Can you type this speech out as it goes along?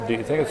Do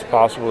you think it's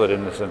possible that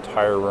in this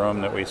entire room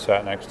that we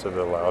sat next to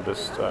the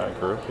loudest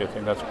group? Do you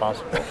think that's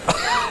possible?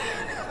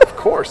 Of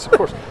course.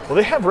 Well,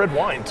 they have red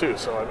wine too,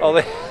 so I mean, Oh,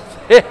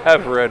 they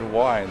have red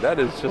wine. That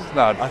is just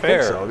not I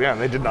fair. think so. Yeah,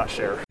 they did not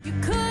share. You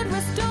could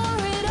restore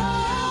it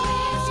all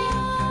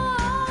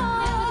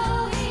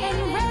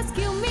and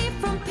rescue me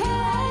from pain.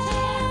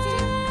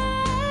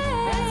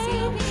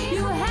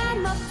 You had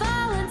my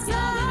fallen side.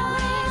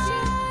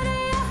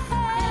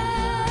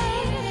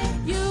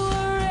 You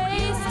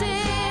erased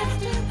it.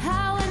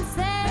 How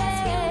insane.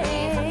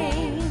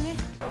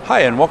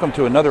 Hi, and welcome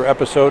to another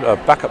episode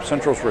of Backup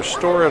Central's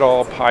Restore It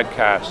All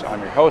podcast. I'm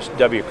your host,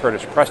 W.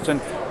 Curtis Preston.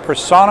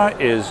 Prasanna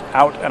is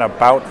out and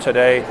about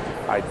today.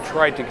 I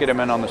tried to get him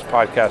in on this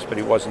podcast, but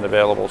he wasn't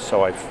available,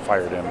 so I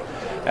fired him.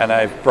 And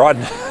I've brought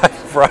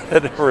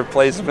in a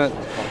replacement.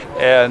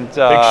 And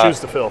Big shoes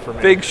to fill for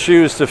me. Big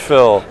shoes to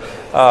fill.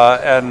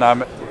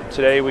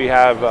 Today we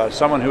have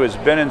someone who has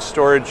been in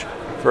storage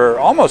for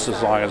almost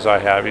as long as I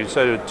have. He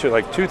said it to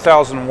like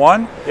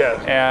 2001. Yeah.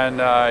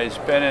 And he's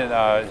been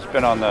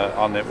on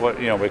the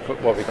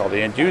what we call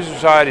the end user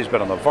side. He's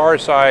been on the VAR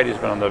side. He's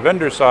been on the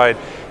vendor side,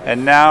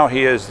 and now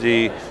he is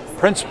the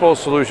principal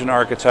solution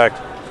architect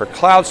for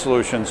cloud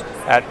solutions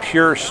at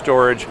Pure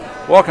Storage.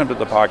 Welcome to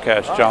the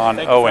podcast, John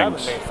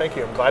Owings. Thank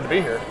you. I'm glad to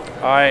be here.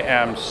 I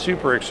am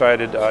super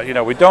excited.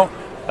 We don't.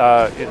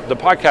 The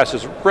podcast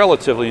is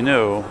relatively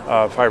new,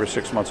 5 or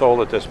 6 months old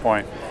at this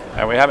point,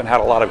 and we haven't had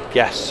a lot of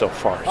guests so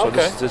far. So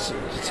Okay.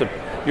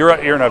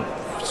 you're in a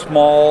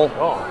small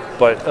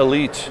but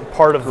elite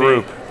Part of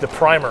group. the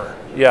primer.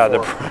 Yeah,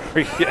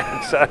 yeah,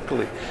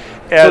 exactly.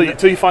 And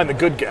Until you find the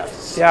good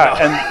guests.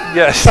 and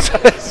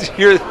yes,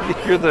 you're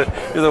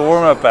the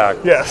warm-up act.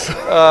 Yes.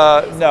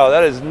 No,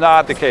 that is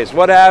not the case.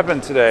 What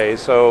happened today?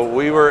 So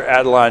we were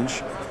at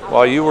lunch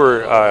while you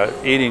were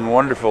eating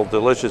wonderful,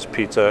 delicious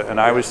pizza,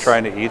 and I was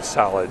trying to eat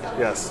salad.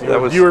 Yes.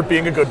 You were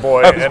being a good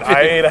boy, and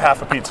I ate a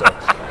half a pizza.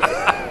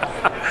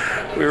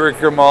 We were at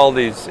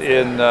Grimaldi's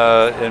in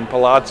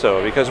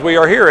Palazzo because we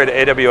are here at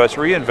AWS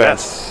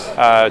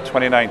reInvent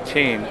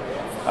 2019.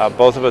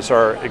 Both of us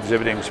are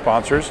exhibiting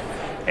sponsors,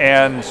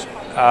 and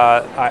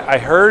I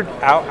heard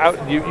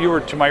you were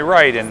to my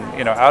right, and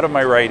out of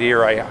my right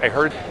ear I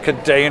heard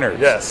containers.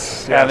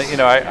 Yes. And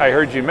I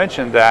heard you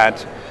mention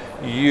that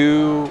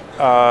you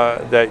are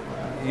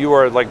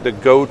like the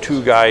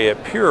go-to guy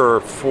at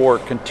Pure for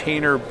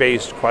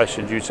container-based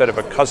questions. You said if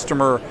a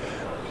customer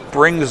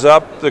brings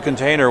up the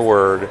container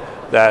word,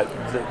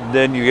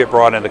 then you get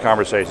brought into the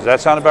conversation. Does that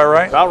sound about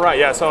right? About right,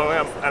 yeah. So,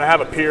 and I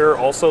have a peer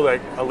also that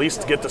at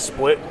least get to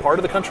split part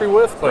of the country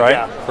with. But Right,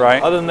 yeah.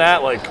 right. Other than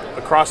that, like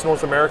across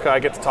North America, I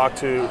get to talk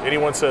to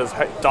anyone says,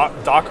 hey,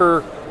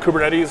 Docker,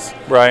 Kubernetes,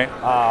 Right.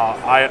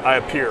 I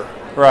appear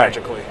Right.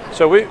 magically.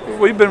 So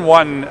we've been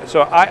one.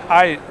 So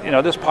I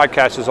this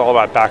podcast is all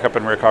about backup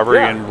and recovery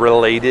Yeah. and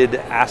related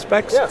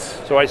aspects. Yes.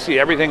 So I see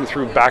everything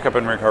through backup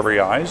and recovery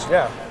eyes.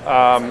 Yeah.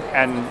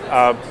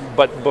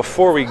 But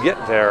before we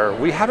get there,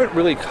 we haven't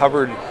really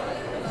covered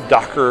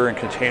Docker and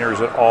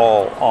containers at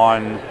all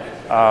on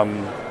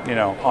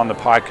on the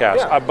podcast.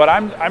 Yeah. But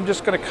I'm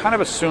just going to kind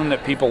of assume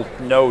that people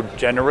know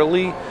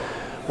generally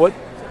what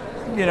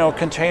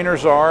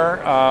containers are.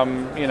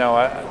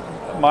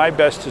 My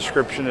best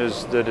description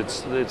is that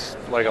it's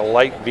like a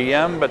light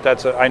VM,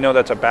 but I know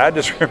that's a bad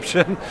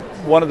description.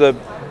 One of the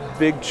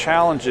big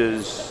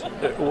challenges,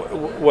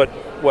 what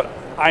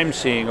I'm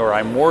seeing or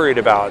I'm worried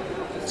about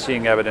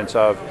seeing evidence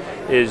of,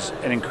 is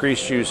an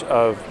increased use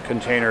of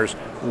containers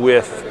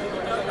with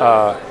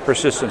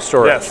persistent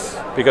storage. Yes.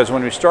 Because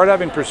when we start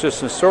having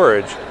persistent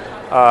storage,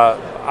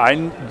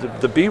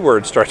 the B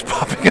word starts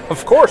popping up.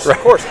 Of course.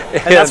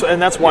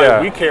 And that's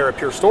why we care at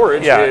Pure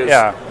Storage.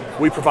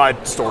 We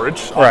provide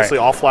storage, obviously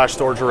all flash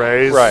storage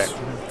arrays,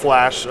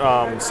 flash,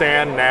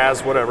 SAN,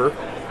 NAS, whatever.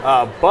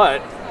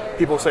 But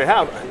people say,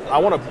 I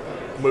want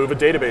to move a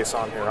database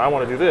on here. I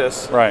want to do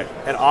this. Right.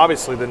 And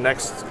obviously the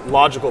next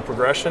logical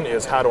progression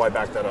is how do I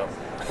back that up?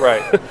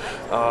 Right.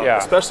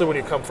 Especially when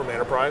you come from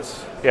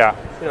enterprise. Yeah.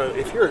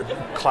 If you're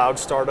a cloud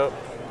startup,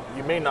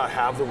 you may not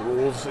have the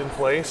rules in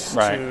place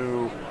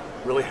to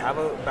really have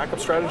a backup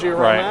strategy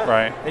around that.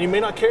 Right. And you may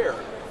not care.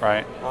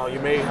 Right.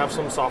 You may have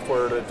some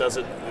software that does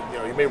it.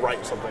 You may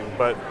write something,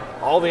 but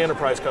all the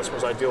enterprise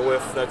customers I deal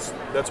with, that's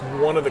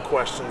one of the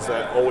questions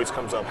that always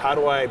comes up. How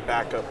do I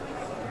back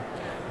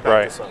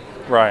this up?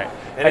 Right.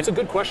 And it's a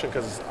good question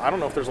because I don't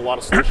know if there's a lot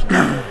of solutions.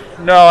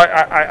 No,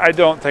 I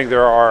don't think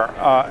there are.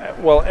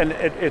 And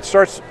it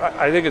starts.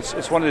 I think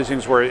it's one of these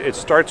things where it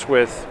starts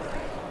with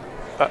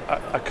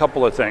a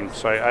couple of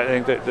things. I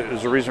think that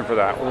there's a reason for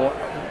that.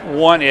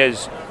 One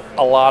is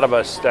a lot of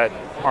us that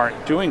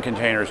aren't doing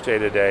containers day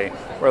to day.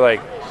 We're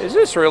like, is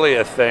this really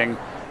a thing?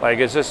 Like,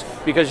 is this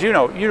because you've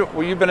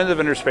been in the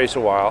vendor space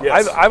a while?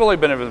 Yes. I've only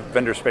been in the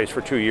vendor space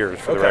for 2 years,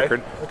 for the record.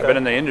 Okay. I've been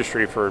in the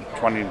industry for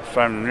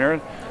 27 years.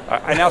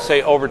 I now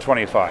say over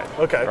 25.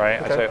 Okay.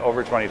 Right? Okay. I say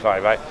over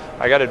 25. I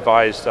got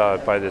advised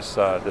by this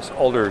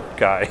older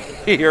guy.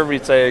 He heard me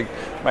saying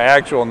my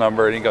actual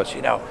number, and he goes,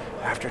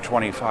 after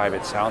 25,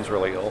 it sounds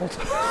really old.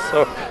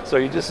 So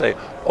you just say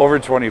Over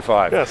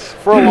 25. Yes,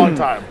 for a long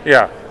time.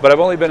 Yeah, but I've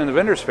only been in the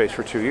vendor space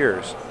for 2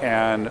 years,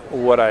 and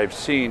what I've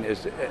seen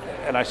is,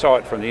 and I saw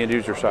it from the end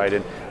user side,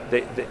 and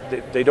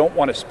they don't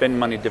want to spend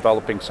money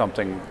developing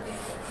something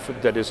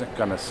that isn't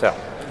going to sell,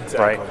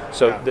 exactly. right?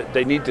 So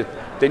they need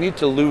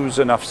to lose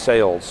enough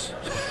sales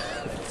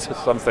to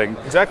something.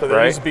 Exactly. There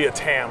right? needs to be a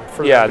TAM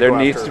for yeah. them to There go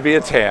needs after. to be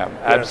a TAM.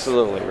 Yes.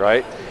 Absolutely,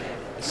 right?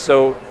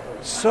 So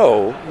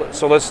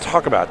let's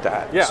talk about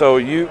that. Yeah. So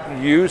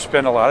you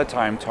spend a lot of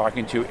time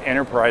talking to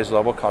enterprise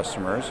level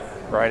customers,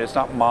 right? It's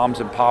not moms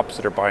and pops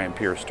that are buying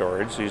Pure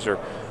Storage. These are,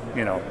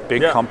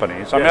 big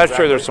companies. I'm not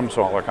sure there's some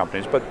smaller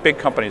companies, but big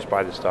companies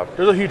buy this stuff.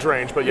 There's a huge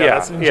range, but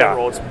that's in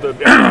general. It's the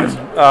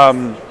enterprise.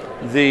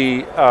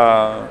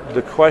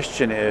 The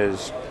question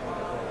is,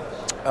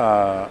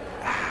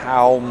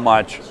 how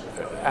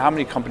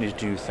many companies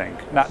do you think?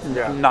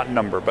 Not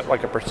number, but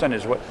like a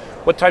percentage.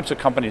 What types of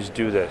companies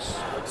do this?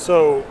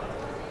 So,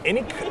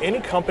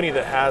 any company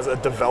that has a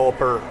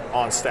developer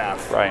on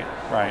staff, Right.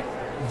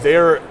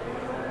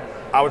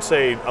 I would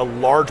say a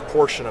large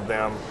portion of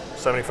them,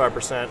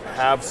 75%,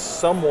 have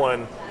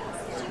someone,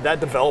 that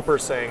developer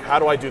saying, how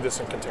do I do this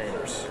in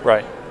containers?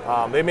 Right.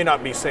 They may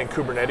not be saying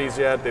Kubernetes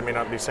yet. They may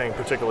not be saying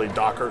particularly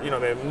Docker.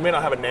 They may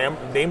not have a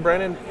name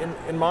brand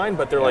in mind,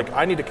 but they're like,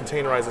 I need to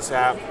containerize this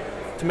app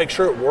to make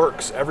sure it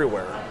works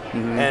everywhere.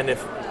 Mm-hmm.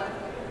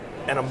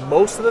 And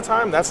most of the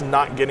time, that's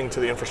not getting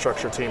to the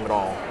infrastructure team at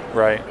all.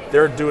 Right.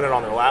 They're doing it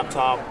on their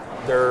laptop.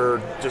 They're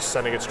just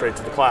sending it straight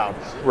to the cloud.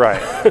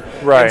 Right.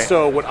 Right. And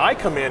so when I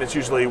come in, it's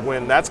usually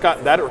when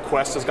that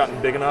request has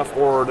gotten big enough,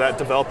 or that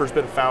developer's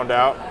been found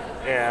out,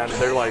 and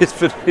they're like,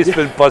 he's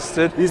been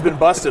busted. He's been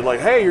busted. Like,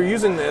 hey, you're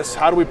using this.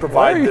 How do we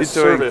provide this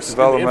service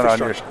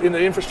in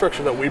the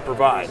infrastructure that we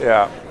provide?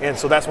 Yeah. And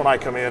so that's when I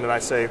come in and I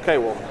say, okay,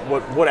 well,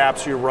 what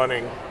apps are you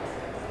running?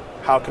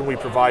 How can we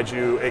provide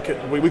you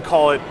we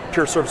call it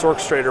Pure Service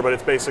Orchestrator, but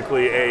it's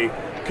basically a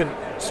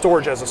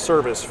storage as a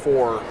service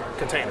for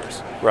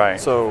containers. Right.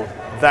 So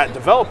that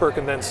developer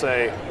can then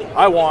say,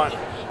 I want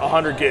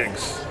 100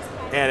 gigs,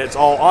 and it's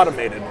all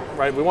automated,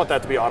 right? We want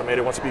that to be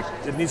automated.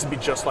 It needs to be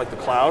just like the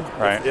cloud.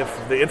 Right.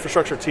 If the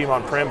infrastructure team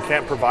on-prem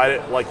can't provide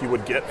it like you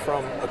would get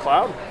from a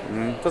cloud,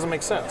 it doesn't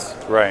make sense.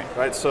 Right.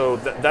 Right. So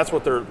that's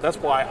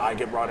why I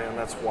get brought in.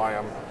 That's why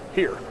I'm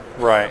here.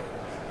 Right.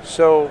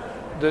 So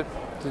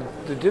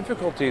the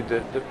difficulty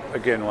that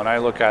again, when I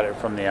look at it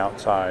from the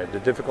outside, the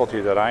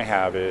difficulty that I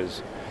have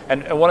is,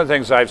 and one of the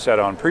things I've said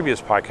on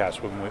previous podcasts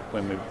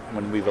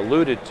when we've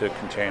alluded to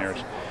containers,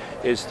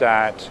 is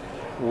that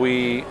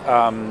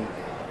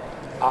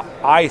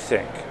I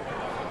think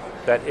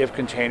that if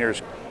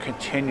containers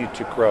continue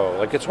to grow,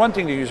 like it's one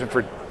thing to use them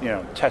for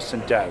test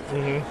and dev,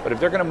 but if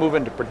they're going to move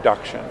into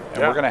production and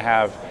we're going to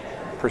have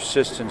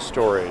persistent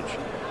storage,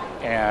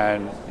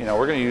 and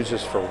we're going to use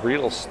this for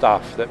real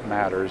stuff that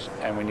matters,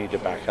 and we need to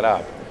back it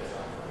up.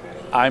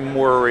 I'm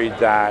worried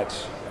that.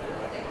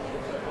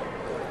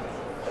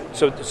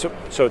 So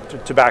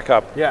to back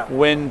up,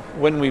 when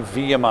we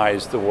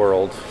VMize the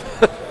world,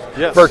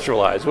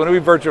 virtualize. When we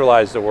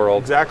virtualize the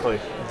world, exactly,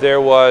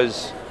 there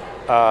was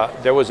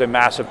a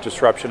massive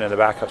disruption in the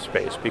backup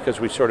space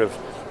because we sort of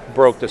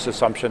broke this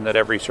assumption that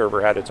every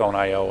server had its own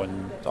I/O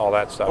and all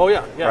that stuff. Oh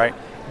yeah. Right.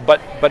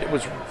 But it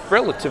was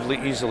relatively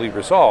easily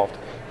resolved.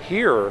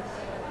 Here,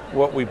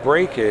 what we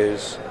break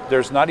is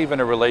there's not even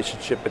a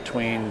relationship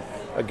between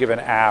a given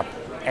app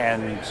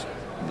and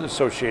the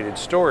associated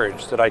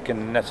storage that I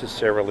can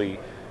necessarily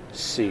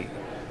see,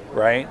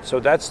 right? So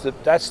that's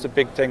the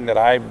big thing that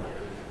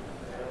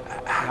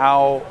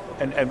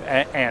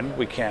and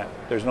we can't.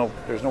 There's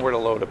nowhere to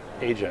load an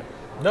agent.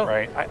 No.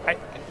 Right.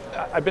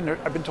 I've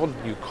been told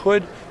you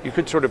could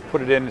sort of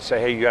put it in and say,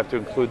 hey, you have to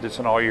include this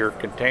in all your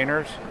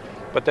containers.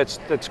 But that's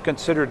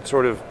considered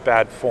sort of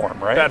bad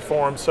form, right? Bad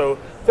form. So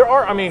there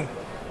are,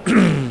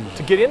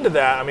 to get into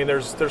that,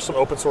 there's some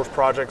open source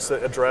projects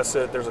that address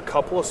it. There's a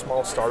couple of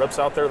small startups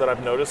out there that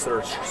I've noticed that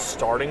are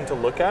starting to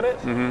look at it.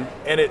 Mm-hmm.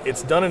 And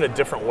it's done in a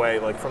different way,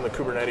 like from the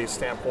Kubernetes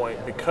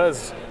standpoint,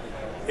 because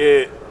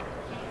you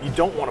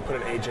don't want to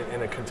put an agent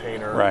in a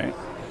container. Right.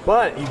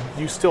 But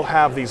you still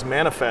have these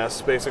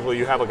manifests. Basically,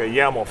 you have like a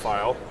YAML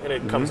file, and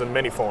it comes in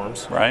many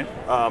forms. Right.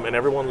 And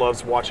everyone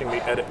loves watching me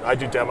edit. I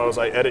do demos.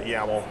 I edit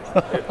YAML.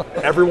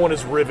 Everyone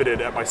is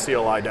riveted at my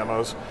CLI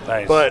demos.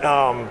 Nice. But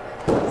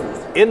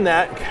in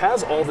that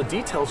has all the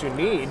details you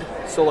need.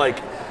 So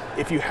like,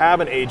 if you have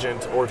an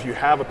agent or if you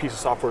have a piece of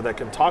software that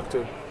can talk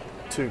to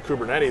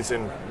Kubernetes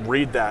and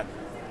read that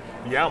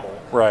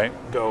YAML, right?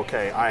 Go,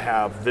 okay, I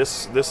have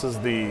this. This is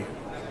the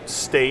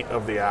state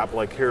of the app,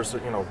 like here's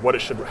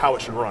how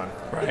it should run,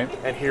 right?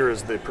 And here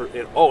is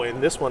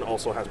and this one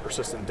also has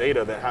persistent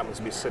data that happens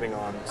to be sitting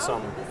on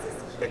some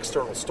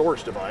external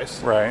storage device,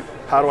 right?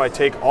 How do I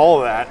take all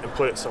of that and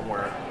put it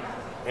somewhere?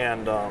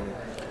 And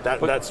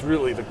that's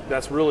really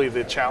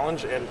the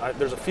challenge. And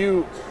there's a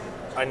few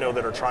I know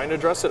that are trying to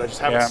address it. I just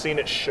haven't seen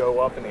it show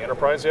up in the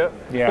enterprise yet.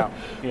 Yeah.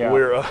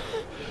 We're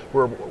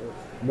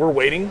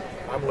waiting.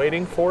 I'm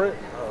waiting for it.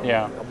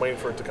 I'm waiting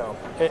for it to come.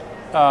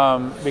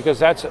 Because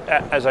that's,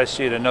 as I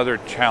see it, another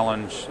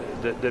challenge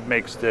that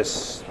makes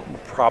this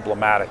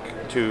problematic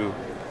to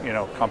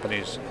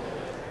companies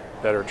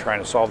that are trying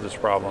to solve this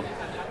problem,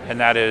 and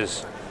that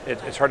is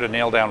it's hard to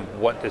nail down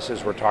what this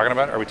is we're talking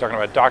about. Are we talking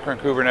about Docker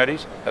and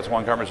Kubernetes? That's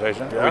one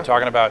conversation. Yeah. Are we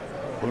talking about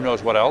who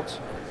knows what else,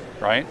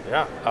 right?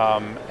 Yeah.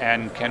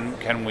 And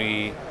can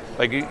we,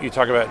 like you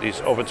talk about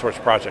these open source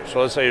projects.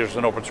 So let's say there's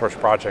an open source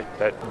project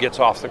that gets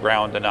off the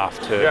ground enough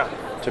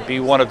to be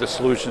one of the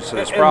solutions to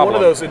this problem. And one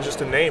of those, and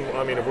just a name,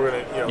 I mean, if we're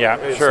going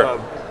to, sure.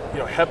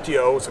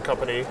 Heptio is a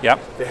company. Yep.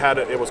 They had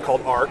it was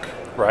called Arc.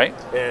 Right.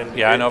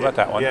 And I know about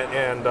that one. Yeah,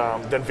 and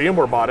then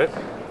VMware bought it,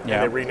 Yeah.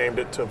 and they renamed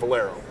it to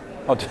Valero.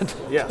 Oh, did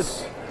they?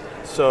 Yes.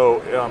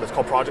 So it's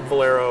called Project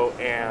Valero,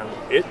 and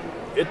it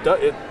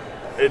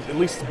at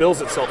least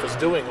bills itself as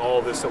doing all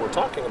of this that we're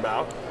talking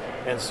about,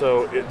 and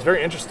so it's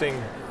very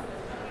interesting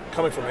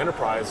coming from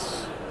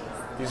enterprise.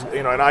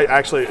 And I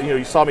actually,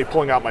 you saw me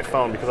pulling out my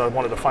phone because I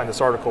wanted to find this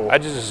article. I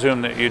just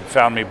assumed that you'd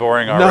found me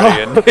boring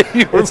already, and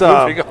you were it's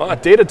moving on.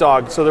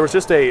 Datadog. So there was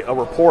just a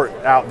report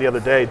out the other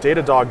day.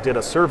 Datadog did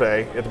a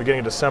survey at the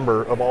beginning of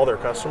December of all their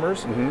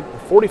customers.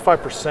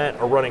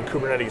 45% are running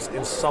Kubernetes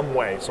in some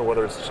way. So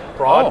whether it's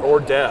prod or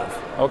dev.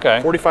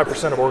 Okay.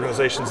 45% of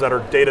organizations that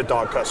are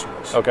Datadog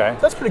customers. Okay.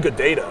 That's pretty good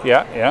data.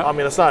 Yeah. I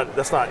mean, that's not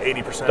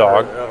 80%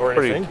 Dog. or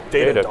anything.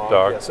 Pretty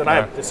Datadog. Yes, and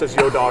Yeah. it says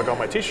Yo Dog on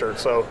my T-shirt.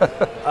 So.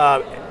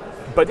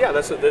 But yeah,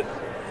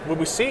 what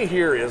we see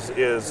here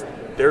is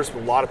there's a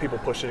lot of people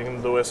pushing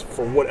into this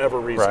for whatever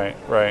reason.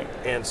 Right.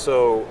 And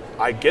so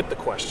I get the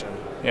question.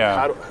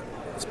 Yeah.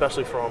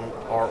 Especially from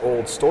our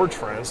old storage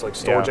friends, like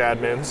storage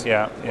admins.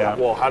 Yeah.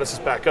 Well, how does this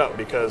back up?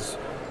 Because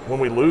when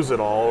we lose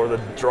it all, or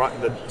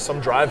some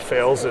drive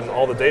fails and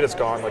all the data's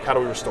gone, like how do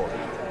we restore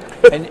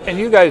it? and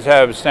you guys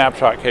have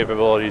snapshot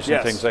capabilities and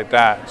Yes. things like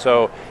that.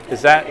 So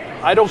is that?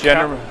 I don't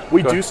count.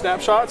 We do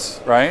snapshots.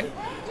 Right.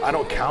 I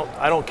don't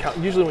count.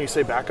 Usually when you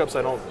say backups,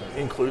 I don't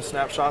include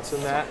snapshots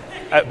in that.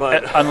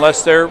 But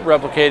unless they're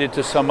replicated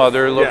to some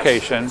other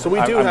location. So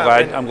we do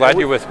I'm glad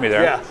you're with me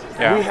there.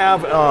 Yeah. We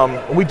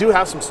have. We do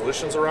have some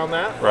solutions around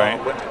that.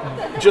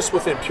 Right. Just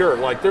within Pure,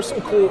 like there's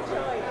some cool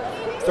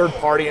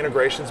third-party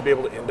integrations to be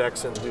able to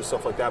index and do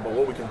stuff like that. But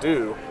what we can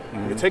do,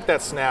 we can take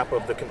that snap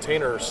of the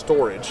container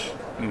storage,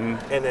 and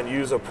then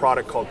use a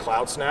product called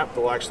CloudSnap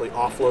that will actually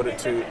offload it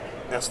to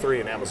S3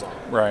 and Amazon.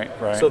 Right.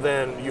 So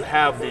then you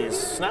have these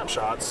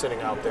snapshots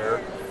sitting out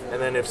there,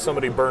 and then if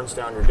somebody burns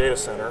down your data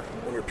center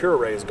and your Pure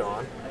Array is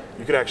gone,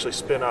 you could actually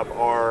spin up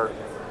our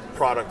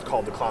product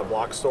called the Cloud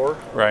Block Store.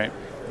 Right.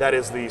 That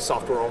is the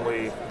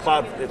software-only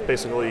cloud.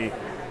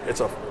 It's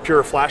a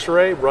Pure Flash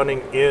Array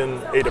running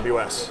in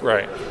AWS.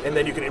 Right. And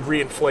then you can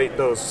reinflate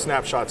those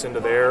snapshots into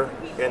there,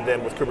 and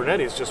then with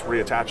Kubernetes, just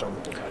reattach them.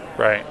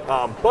 Right.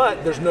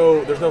 But there's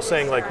no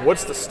saying like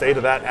what's the state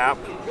of that app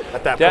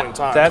at that point in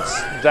time.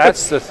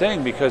 That's the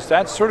thing, because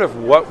that's sort of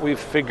what we've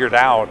figured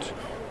out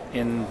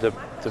in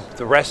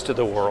the rest of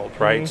the world,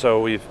 right?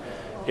 So if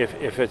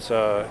it's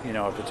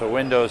a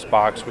Windows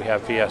box, we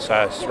have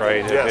VSS,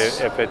 right?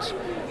 Yes.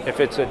 If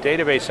it's a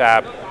database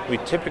app, we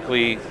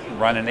typically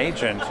run an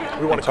agent.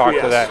 We want to talk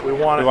quiesce. to that. We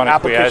want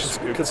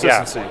application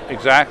consistency. Yeah,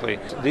 exactly.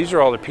 These are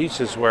all the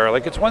pieces where,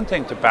 like, it's one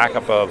thing to back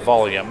up a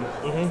volume,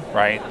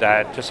 right?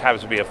 That just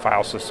happens to be a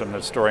file system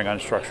that's storing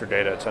unstructured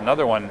data. It's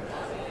another one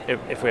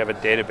if we have a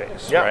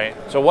database, right?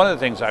 So one of the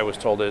things I was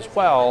told is,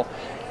 well,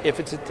 if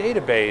it's a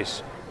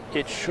database,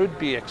 it should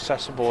be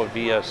accessible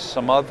via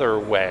some other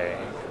way.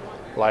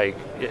 Like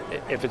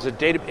if it's a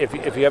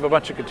if you have a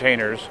bunch of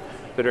containers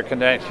that are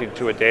connected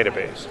to a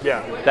database,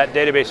 that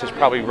database is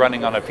probably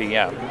running on a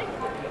VM.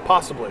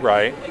 Possibly.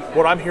 Right.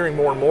 What I'm hearing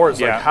more and more is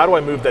like, how do I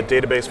move that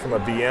database from a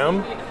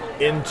VM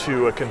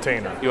into a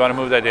container? You want to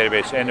move that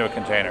database into a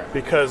container.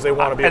 Because they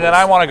want to be and then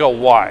I want to go,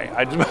 why?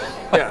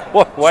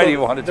 Why do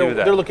you want to do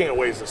that? They're looking at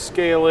ways to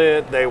scale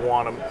it. They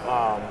want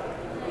to,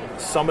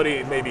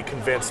 somebody may be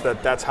convinced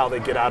that that's how they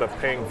get out of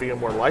paying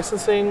VMware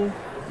licensing.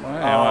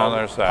 Well,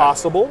 there's that.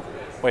 Possible.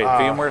 Wait,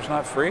 VMware's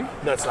not free?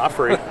 That's not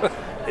free.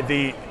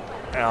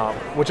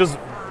 Which is,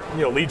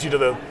 leads you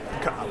to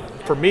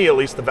for me at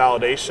least, the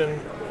validation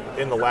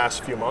in the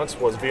last few months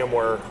was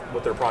VMware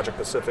with their Project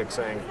Pacific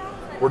saying,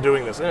 we're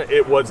doing this. And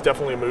it was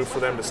definitely a move for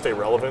them to stay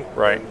relevant,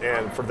 right,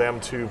 and for them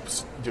to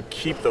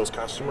keep those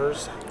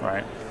customers,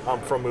 right,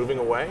 from moving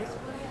away.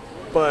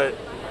 But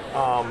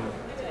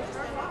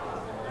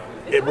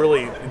it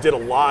really did a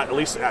lot, at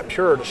least at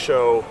Pure, to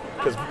show,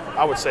 because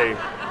I would say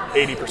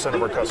 80%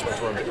 of our customers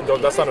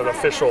run. That's not an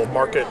official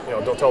market,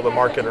 don't tell the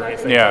market or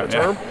anything by the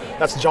term.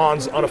 That's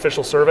John's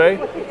unofficial survey,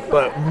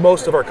 but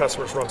most of our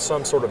customers run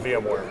some sort of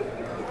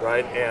VMware,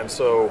 right? And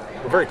so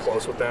we're very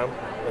close with them.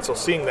 And so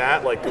seeing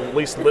that, like, at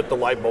least lit the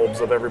light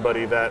bulbs of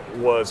everybody that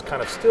was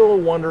kind of still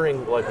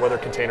wondering, like, whether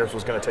containers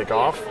was going to take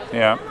off.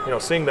 Yeah.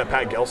 Seeing that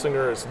Pat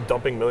Gelsinger is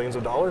dumping millions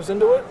of dollars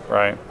into it.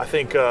 Right. I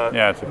think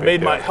it's a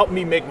big deal. helped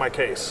me make my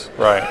case.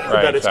 Right.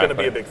 That it's going to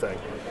be a big thing.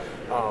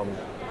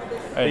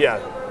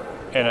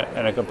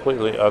 And a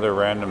completely other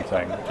random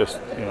thing. Just,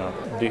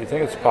 do you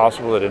think it's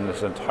possible that in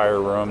this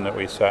entire room that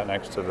we sat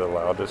next to the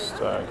loudest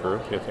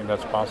group? Do you think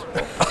that's possible?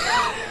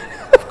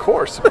 Of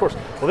course.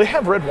 Well, they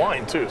have red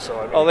wine too,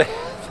 so.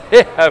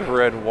 they have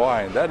red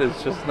wine. That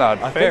is just not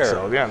fair. I think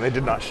so. Yeah, and they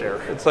did not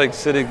share. It's like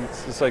sitting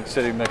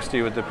next to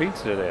you with the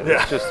pizza today.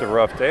 Yeah. It's just a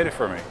rough day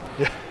for me.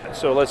 Yeah.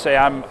 So let's say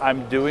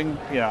I'm doing,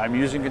 I'm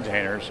using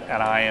containers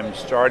and I am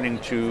starting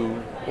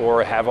to,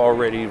 or have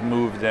already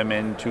moved them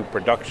into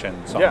production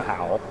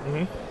somehow.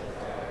 Yeah.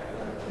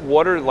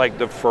 What are like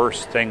the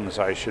first things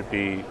I should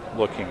be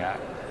looking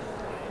at?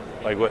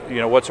 Like what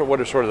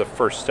are sort of the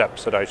first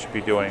steps that I should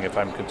be doing if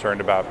I'm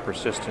concerned about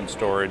persistent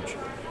storage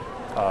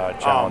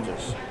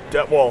challenges?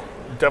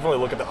 Definitely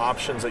look at the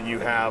options that you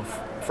have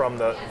from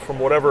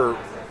whatever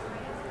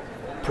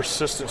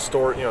persistent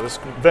storage. this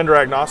vendor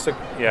agnostic.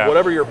 Yeah.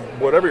 Whatever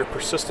your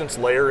persistence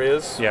layer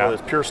is, Yeah. whether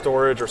it's Pure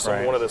Storage or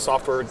Right. one of the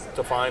software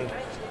defined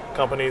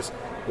companies.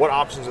 What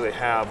options do they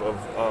have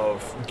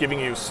of giving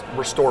you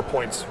restore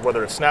points,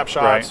 whether it's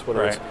snapshots, Right,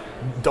 whether right.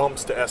 it's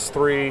dumps to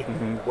S3,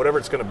 whatever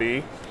it's going to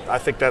be? I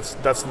think that's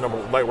the number.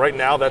 Like right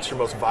now, that's your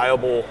most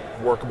viable,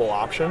 workable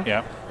option.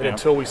 Yeah, And yeah.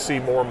 until we see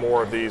more and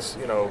more of these,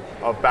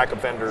 of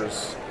backup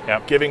vendors Yeah.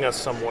 giving us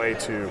some way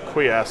to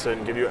quiesce it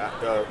and give you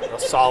a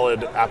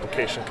solid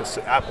application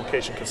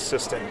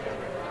consistent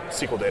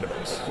SQL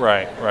database.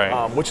 Right.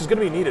 Which is going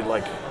to be needed.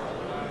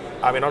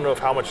 I don't know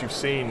how much you've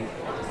seen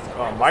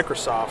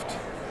Microsoft.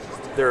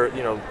 Their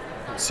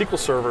SQL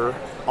Server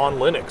on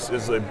Linux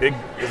is a big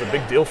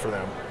deal for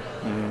them.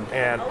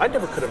 And I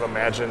never could have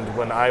imagined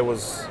when I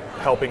was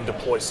helping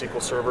deploy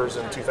SQL servers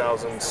in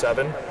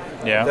 2007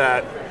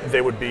 that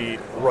they would be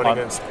running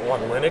on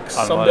Linux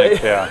someday.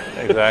 Linux, yeah,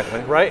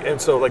 exactly. Right, and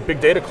so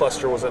Big Data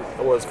Cluster was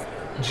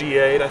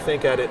GA'd, I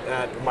think, at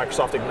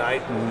Microsoft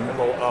Ignite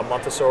a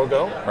month or so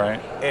ago.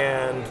 Right.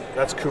 And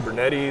that's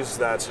Kubernetes.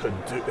 That's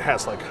Hadoop,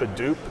 has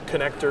Hadoop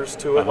connectors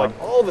to it. Uh-huh.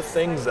 All the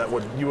things that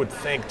you would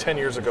think 10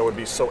 years ago would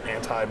be so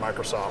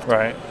anti-Microsoft.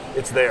 Right.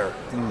 It's there.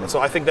 And so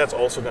I think that's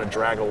also going to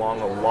drag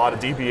along a lot of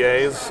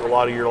DBAs. A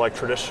lot of your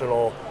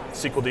traditional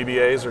SQL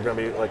DBAs are going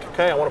to be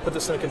okay, I want to put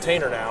this in a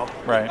container now.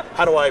 Right.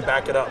 How do I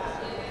back it up?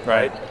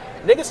 Right.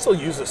 They can still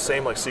use the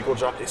same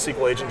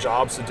SQL agent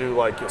jobs to do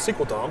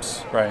SQL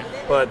dumps. Right.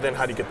 But then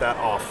how do you get that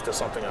off to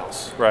something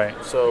else? Right.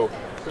 So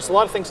there's a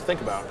lot of things to think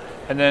about.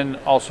 And then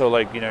also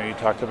you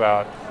talked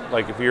about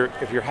if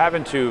you're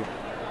having to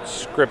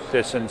script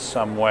this in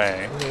some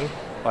way,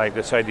 like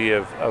this idea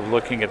of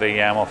looking at the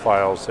YAML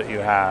files that you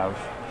have,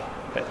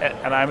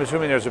 and I'm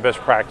assuming there's a best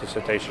practice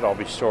that they should all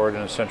be stored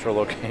in a central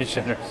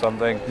location or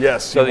something.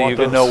 Yes. So that you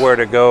can know where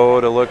to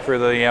go to look for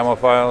the YAML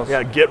files.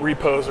 Yeah, Git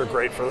repos are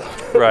great for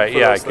right. for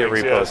Yeah, those Git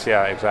things, repos. yes.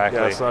 Yeah, exactly.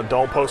 Yes,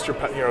 don't post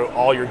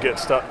all your Git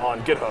stuff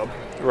on GitHub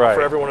Right.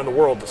 for everyone in the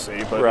world to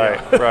see. But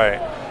Right. Right.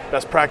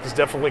 Best practice,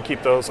 definitely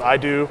keep those. I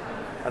do,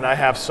 and I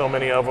have so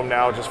many of them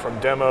now just from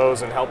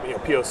demos and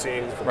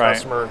POCing for Right.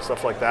 customer and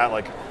stuff like that.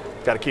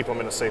 Got to keep them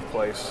in a safe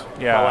place.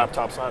 Yeah. My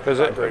laptop's not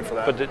great for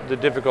that. But the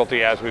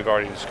difficulty, as we've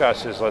already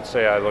discussed, is let's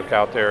say I look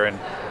out there and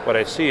what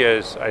I see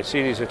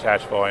these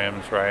attached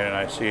volumes, right? And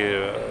I see,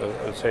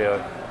 let's say,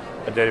 a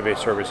database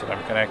service that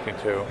I'm connecting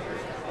to.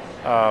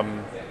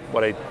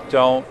 What I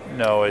don't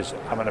know is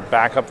I'm going to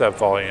back up that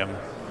volume.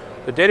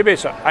 The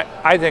database,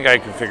 I think I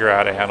can figure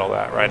out how to handle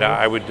that, right?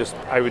 I would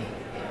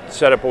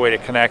set up a way to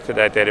connect to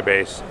that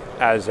database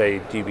as a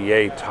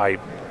DBA type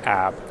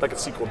app. Like a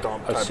SQL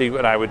dump.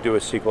 And I would do a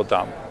SQL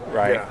dump,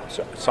 right? Yeah.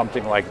 So,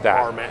 something like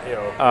that.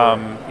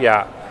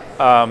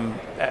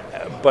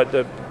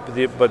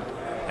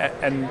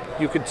 And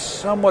you could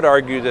somewhat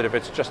argue that if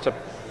it's just a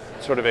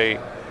sort of a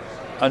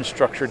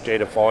unstructured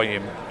data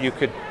volume, you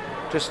could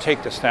just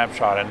take the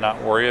snapshot and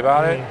not worry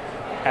about it,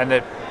 and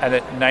that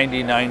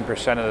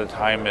 99% of the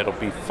time it'll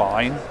be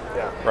fine.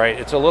 Yeah. Right.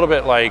 It's a little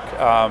bit like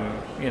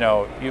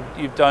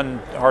you've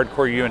done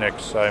hardcore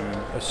Unix, I'm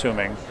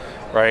assuming.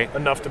 Right.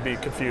 Enough to be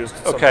confused.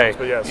 Okay.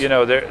 But yes.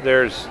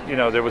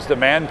 There was the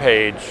man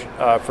page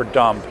for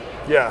dump.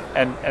 Yeah.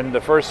 And the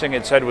first thing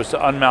it said was to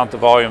unmount the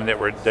volume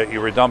that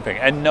you were dumping,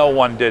 and no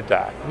one did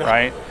that. No.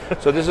 Right.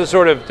 So this is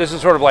sort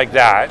of like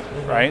that,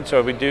 right? So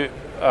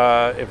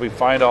if we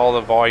find all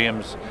the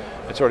volumes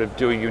and sort of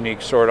do a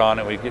unique sort on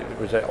it, we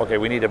say, okay,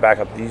 we need to back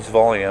up these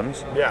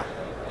volumes. Yeah.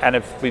 And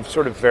if we've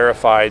sort of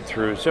verified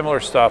through similar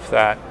stuff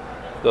that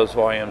those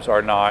volumes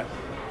are not,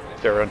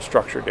 they're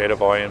unstructured data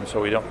volumes,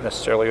 so we don't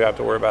necessarily have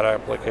to worry about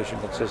application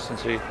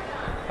consistency.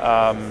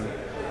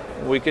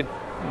 We could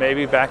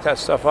maybe back that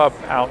stuff up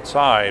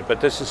outside, but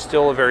this is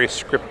still a very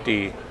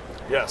scripty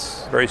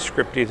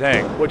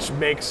thing. Which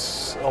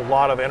makes a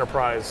lot of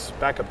enterprise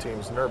backup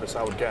teams nervous,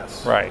 I would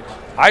guess. Right.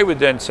 I would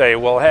then say,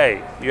 well,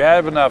 hey, you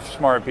have enough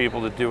smart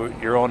people to do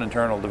your own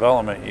internal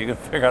development. You can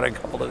figure out a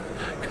couple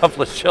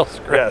of shell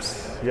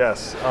scripts.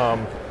 Yes.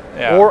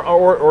 Yeah.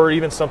 Or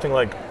even something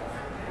like,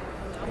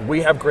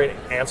 we have great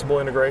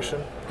Ansible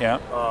integration. Yeah.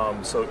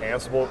 So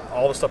Ansible,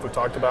 all the stuff we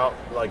talked about,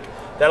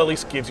 that at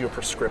least gives you a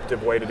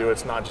prescriptive way to do it.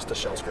 It's not just a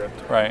shell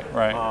script. Right.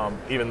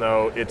 Even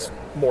though it's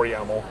more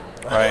YAML.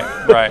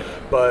 Right.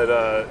 But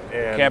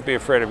and can't be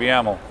afraid of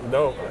YAML.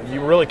 No,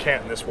 you really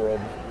can't in this world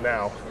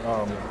now.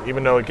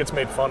 Even though it gets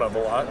made fun of a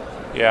lot.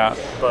 Yeah.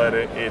 But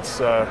it's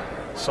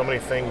so many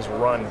things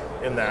run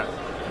in that.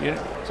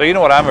 So you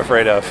know what I'm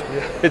afraid of?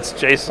 Yeah. It's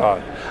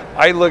JSON.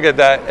 I look at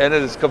that and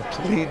it is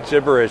complete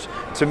gibberish.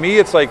 To me,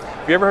 it's like,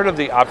 have you ever heard of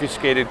the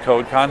obfuscated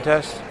code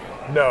contest?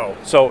 No.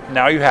 So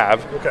now you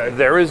have. Okay.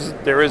 There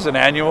is an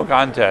annual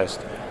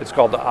contest. It's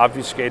called the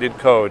obfuscated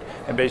code,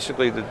 and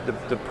basically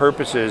the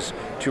purpose is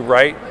to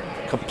write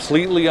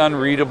completely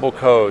unreadable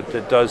code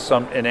that does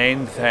some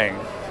inane thing,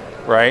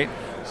 right?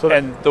 So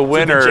and the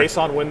winner. Did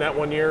JSON win that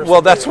one year?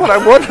 Well, that's what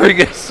I'm wondering.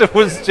 Is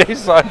was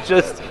JSON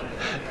just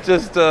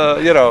it's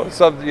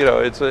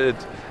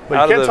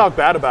But you can't talk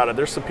bad about it.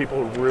 There's some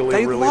people who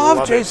really love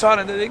it. JSON,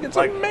 and they think it's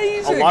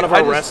amazing. A lot of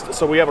our REST,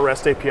 so we have a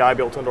REST API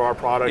built into our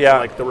product, yeah.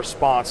 And like the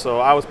response. So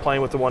I was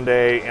playing with it one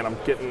day, and I'm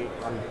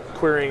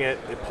querying it.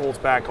 It pulls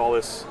back all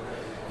this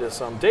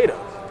data,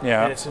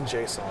 yeah, and it's in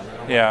JSON.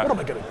 And yeah. Like, what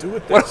am I going to do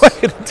with this? What am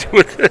I going to do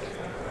with it?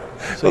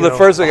 So the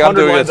first thing I'm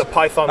doing lines of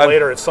Python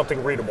later, it's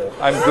something readable.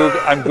 I'm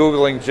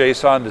Googling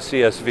JSON to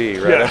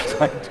CSV, right? Yeah.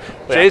 Like,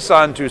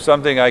 JSON to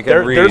something I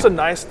can read. There is a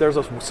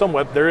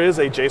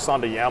JSON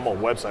to YAML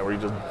website where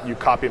you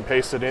copy and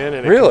paste it in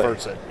and it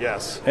converts it.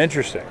 Yes.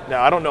 Interesting.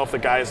 Now I don't know if the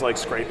guy is like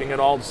scraping it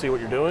all to see what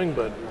you're doing,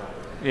 but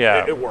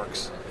yeah, it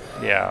works.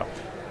 Yeah.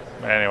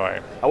 Anyway,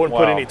 I wouldn't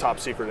put any top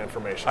secret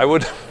information. I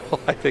would.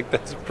 I think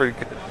that's pretty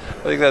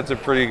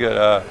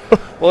good.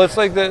 Well, it's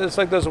like those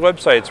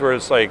websites where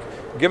it's like,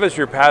 give us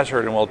your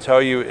password and we'll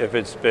tell you if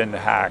it's been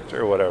hacked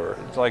or whatever.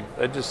 It's like,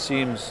 it just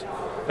seems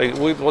like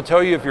we'll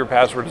tell you if your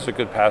password is a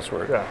good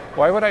password. Yeah.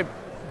 Why would I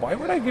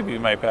give you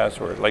my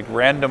password? Like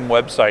random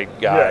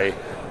website guy. Yeah.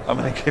 I'm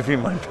going to give you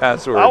my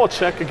password. I will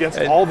check against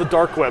all the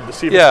dark web to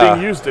see if it's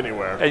being used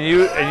anywhere. And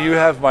you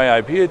have my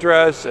IP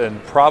address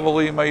and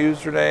probably my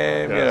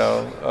username.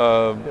 Yes.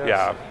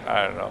 Yeah,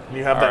 I don't know. And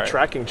you have that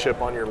tracking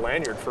chip on your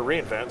lanyard for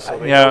reInvent, so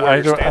they know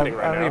where you're standing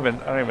right now. I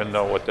don't even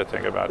know what to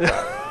think about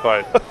that.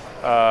 But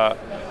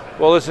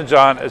well, listen,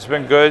 John, it's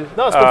been good.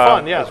 No, it's been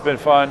fun. Yeah, it's been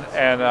fun,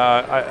 and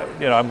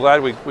I'm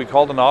glad we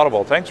called an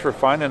audible. Thanks for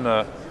finding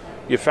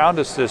you found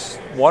us this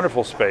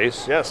wonderful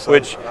space, yes,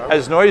 which,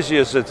 as noisy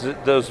as it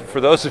does,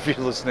 for those of you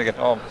listening at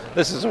home,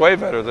 this is way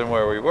better than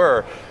where we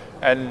were,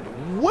 and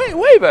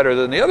way better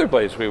than the other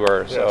place we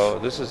were. Yes. So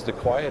this is the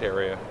quiet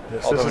area.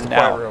 Yes, this is the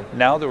quiet room.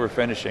 Now that we're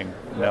finishing,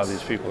 now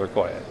these people are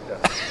quiet.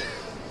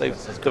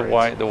 Yes. The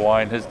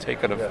wine has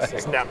taken effect.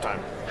 It's nap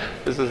time.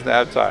 This is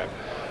nap time.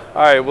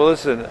 All right, well,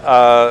 listen,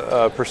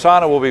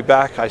 Prasanna will be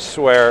back, I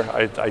swear.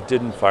 I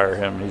didn't fire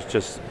him. He's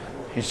just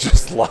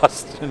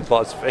lost in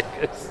Las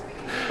Vegas.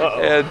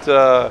 Uh-oh. And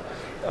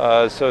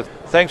so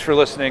thanks for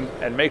listening,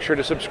 and make sure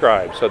to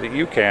subscribe so that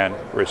you can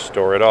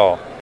restore it all.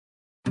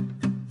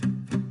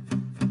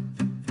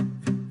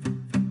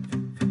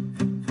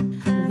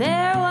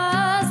 There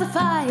was a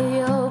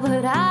file,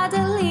 but I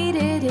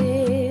deleted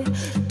it.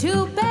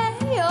 Too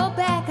bad your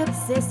backup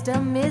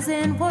system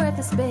isn't worth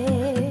a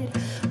spit.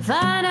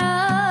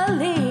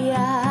 Finally,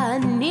 I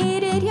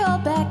needed your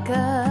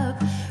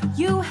backup.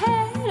 You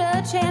had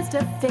a chance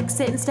to fix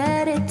it,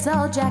 instead it's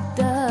all jacked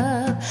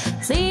up.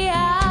 See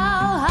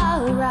how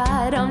I'll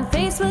write on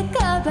Facebook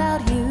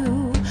about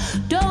you.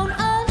 Don't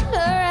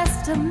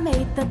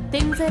underestimate the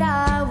things that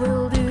I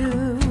will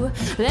do.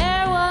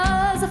 There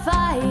was a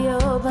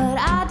file, but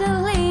I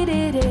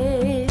deleted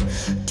it.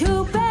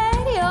 Too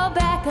bad your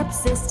backup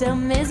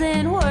system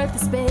isn't worth the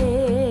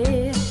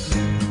spit.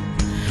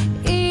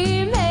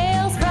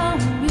 Emails from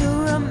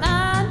you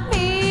remind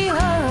me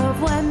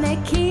of when they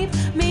keep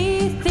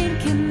me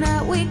thinking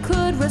that we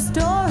could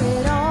restore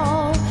it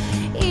all.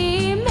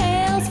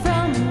 Emails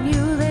from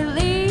you, they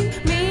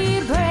leave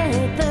me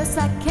breathless.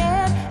 I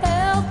can't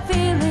help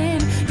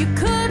feeling you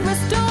could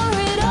restore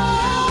it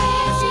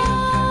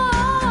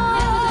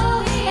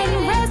all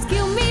and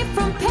rescue me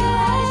from pain.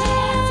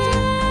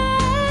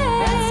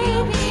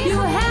 You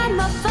had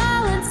my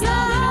file inside.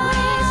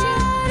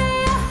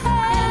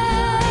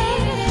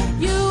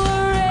 You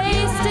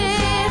erased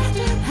it.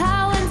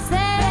 How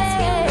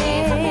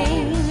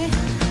insane,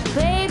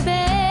 baby! I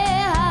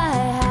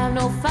have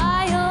no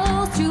file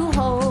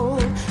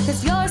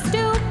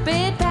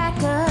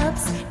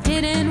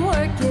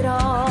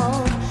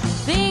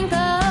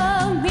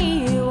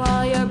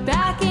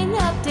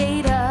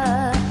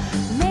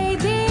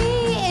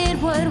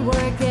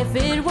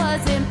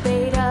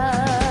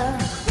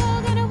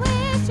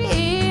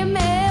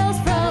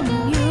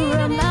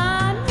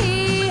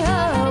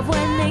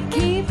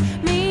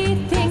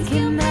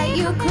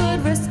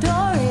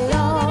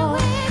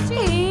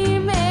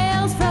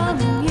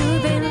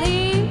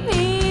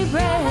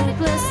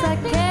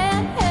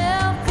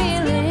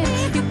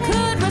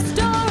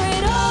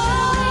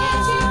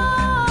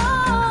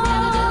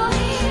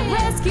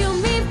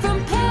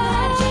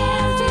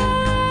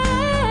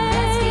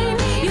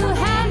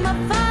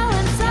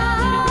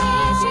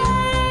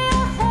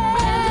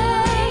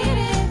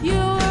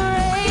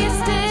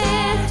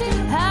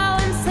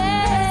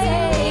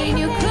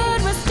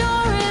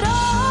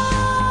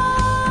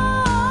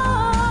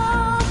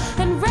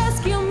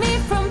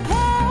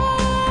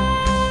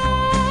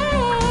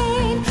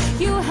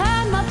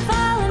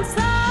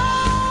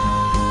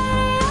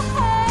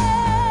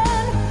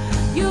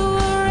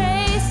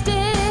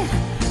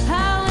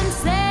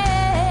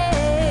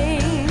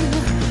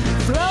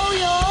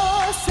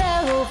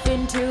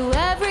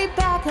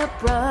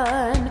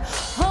fun.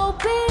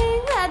 Hoping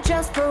that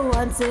just for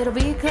once it'll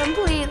be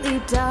completely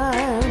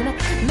done.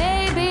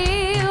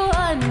 Maybe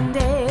one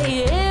day